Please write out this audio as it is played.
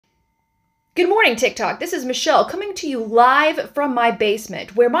Good morning, TikTok. This is Michelle coming to you live from my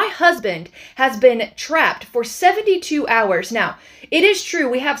basement where my husband has been trapped for 72 hours. Now, it is true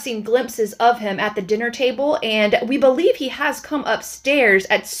we have seen glimpses of him at the dinner table and we believe he has come upstairs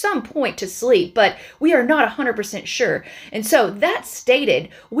at some point to sleep, but we are not 100% sure. And so that stated,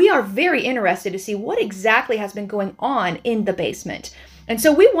 we are very interested to see what exactly has been going on in the basement. And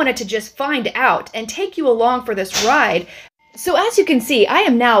so we wanted to just find out and take you along for this ride. So as you can see, I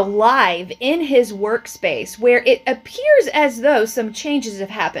am now live in his workspace where it appears as though some changes have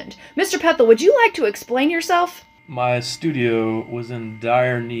happened. Mr. Pethel, would you like to explain yourself? My studio was in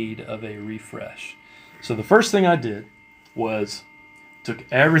dire need of a refresh. So the first thing I did was took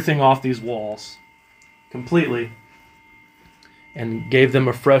everything off these walls completely and gave them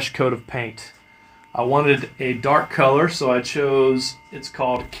a fresh coat of paint. I wanted a dark color, so I chose, it's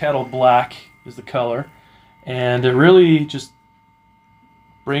called Kettle Black is the color. And it really just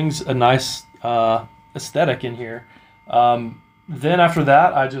brings a nice aesthetic in here. Then after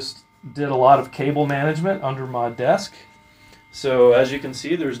that, I just did a lot of cable management under my desk. So as you can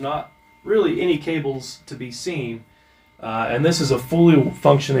see, there's not really any cables to be seen. And this is a fully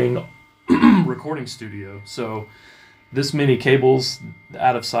functioning recording studio. So this many cables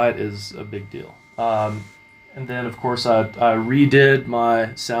out of sight is a big deal. And then, of course, I redid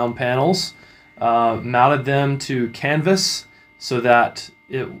my sound panels. Mounted them to canvas so that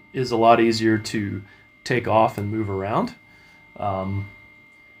it is a lot easier to take off and move around. And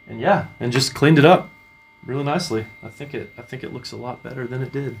just cleaned it up really nicely. I think it looks a lot better than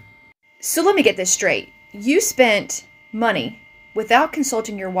it did. So let me get this straight. You spent money without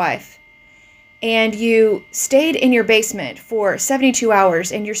consulting your wife, and you stayed in your basement for 72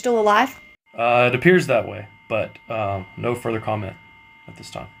 hours, and you're still alive? It appears that way, but no further comment at this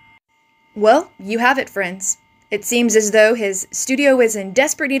time. Well, you have it, friends. It seems as though his studio is in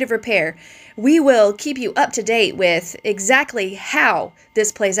desperate need of repair. We will keep you up to date with exactly how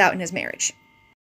this plays out in his marriage.